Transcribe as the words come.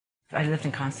I lived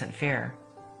in constant fear.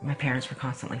 My parents were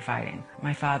constantly fighting.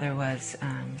 My father was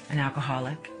an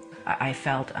alcoholic. I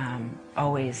felt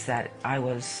always that I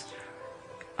was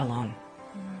alone.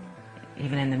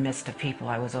 Even in the midst of people,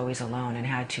 I was always alone and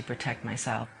had to protect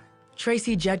myself.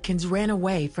 Tracy Judkins ran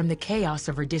away from the chaos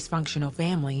of her dysfunctional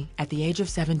family at the age of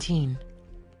 17.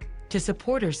 To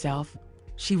support herself,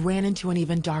 she ran into an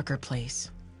even darker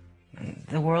place.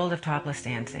 The world of topless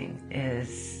dancing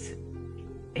is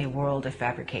a world of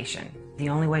fabrication. The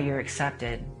only way you're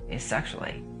accepted is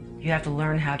sexually. You have to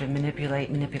learn how to manipulate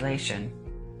manipulation.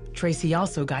 Tracy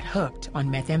also got hooked on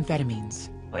methamphetamines.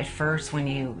 At first, when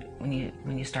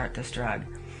you start this drug,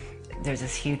 there's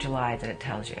this huge lie that it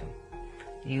tells you.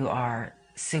 You are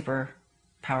super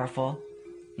powerful.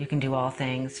 You can do all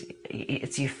things.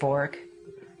 It's euphoric.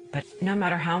 But no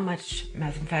matter how much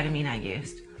methamphetamine I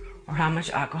used or how much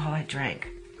alcohol I drank,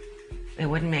 it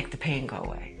wouldn't make the pain go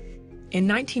away. In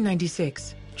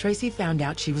 1996, Tracy found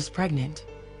out she was pregnant.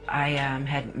 I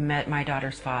had met my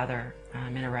daughter's father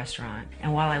in a restaurant,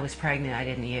 and while I was pregnant, I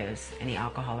didn't use any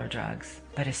alcohol or drugs.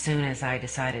 But as soon as I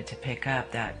decided to pick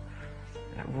up, that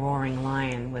roaring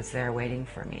lion was there waiting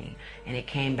for me, and it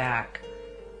came back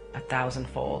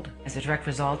 1,000-fold. As a direct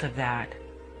result of that,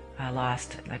 I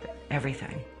lost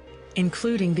everything.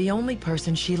 Including the only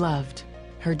person she loved,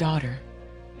 her daughter.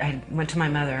 I went to my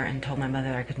mother and told my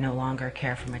mother I could no longer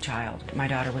care for my child. My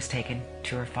daughter was taken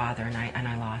to her father, and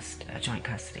I lost joint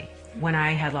custody. When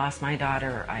I had lost my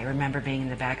daughter, I remember being in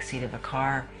the back seat of a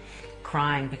car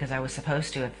crying because I was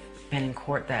supposed to have been in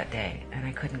court that day, and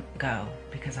I couldn't go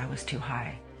because I was too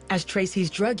high. As Tracy's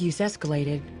drug use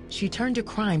escalated, she turned to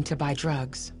crime to buy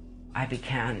drugs. I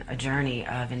began a journey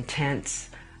of intense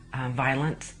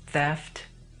violence, theft,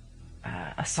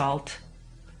 assault.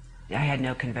 I had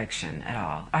no conviction at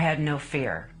all. I had no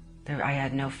fear. I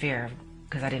had no fear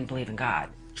because I didn't believe in God.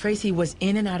 Tracy was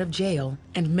in and out of jail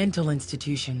and mental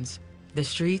institutions. The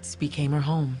streets became her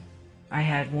home. I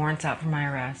had warrants out for my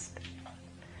arrest.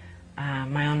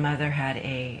 My own mother had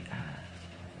a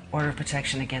order of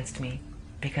protection against me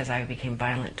because I became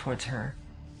violent towards her.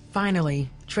 Finally,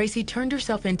 Tracy turned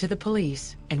herself into the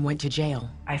police and went to jail.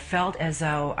 I felt as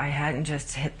though I hadn't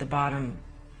just hit the bottom,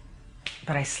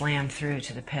 but I slammed through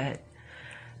to the pit.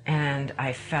 And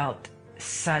I felt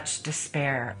such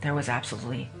despair. There was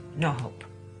absolutely no hope.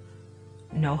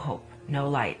 No hope, no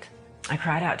light. I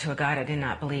cried out to a God I did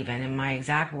not believe in. In my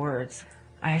exact words,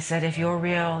 I said, if you're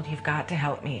real, you've got to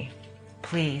help me.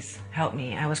 Please help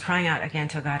me. I was crying out again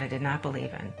to a God I did not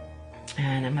believe in.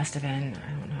 And it must have been,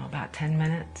 I don't know, about 10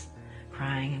 minutes,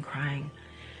 crying and crying.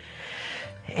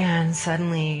 And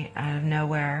suddenly, out of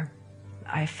nowhere,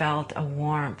 I felt a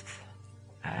warmth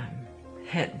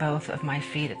hit both of my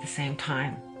feet at the same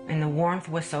time. And the warmth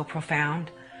was so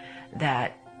profound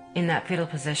that in that fetal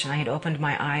position, I had opened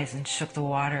my eyes and shook the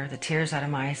water, the tears out of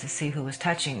my eyes to see who was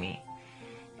touching me.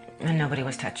 And nobody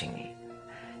was touching me.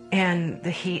 And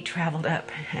the heat traveled up,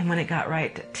 and when it got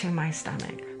right to my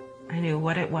stomach, I knew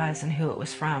what it was and who it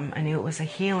was from. I knew it was a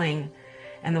healing,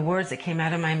 and the words that came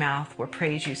out of my mouth were,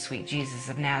 "Praise you, sweet Jesus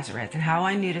of Nazareth." And how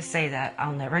I knew to say that,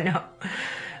 I'll never know.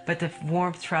 But the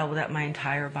warmth traveled up my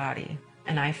entire body,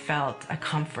 and I felt a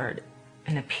comfort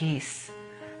and a peace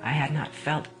I had not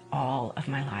felt all of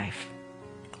my life.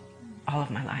 All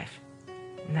of my life.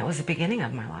 And that was the beginning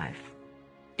of my life.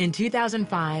 In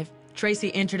 2005,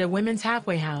 Tracy entered a women's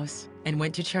halfway house and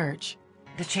went to church.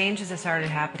 The changes that started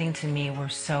happening to me were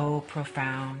so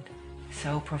profound,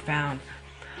 so profound.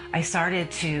 I started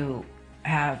to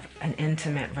have an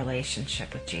intimate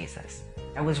relationship with Jesus.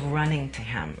 I was running to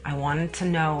him. I wanted to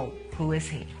know, who is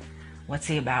he? What's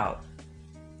he about?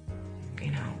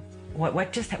 You know, what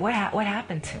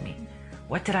happened to me?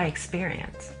 What did I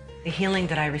experience? The healing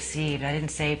that I received, I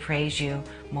didn't say, "Praise you,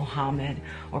 Muhammad,"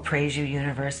 or "Praise you,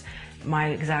 universe." My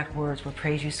exact words were,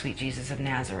 "Praise you, sweet Jesus of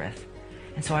Nazareth."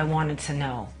 And so I wanted to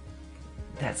know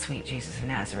that sweet Jesus of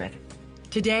Nazareth.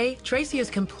 Today, Tracy is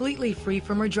completely free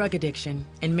from her drug addiction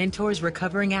and mentors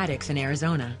recovering addicts in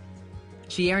Arizona.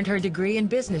 She earned her degree in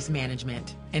business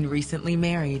management and recently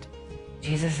married.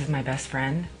 Jesus is my best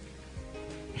friend.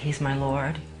 He's my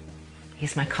Lord.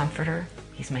 He's my comforter.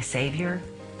 He's my savior.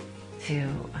 To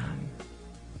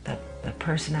the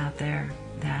person out there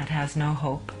that has no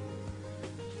hope,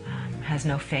 has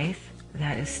no faith,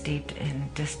 that is steeped in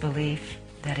disbelief,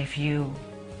 that if you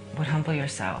would humble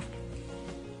yourself,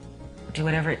 do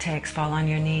whatever it takes, fall on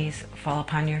your knees, fall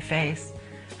upon your face,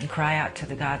 and cry out to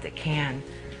the God that can,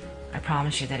 I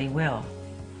promise you that he will.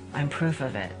 I'm proof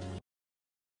of it.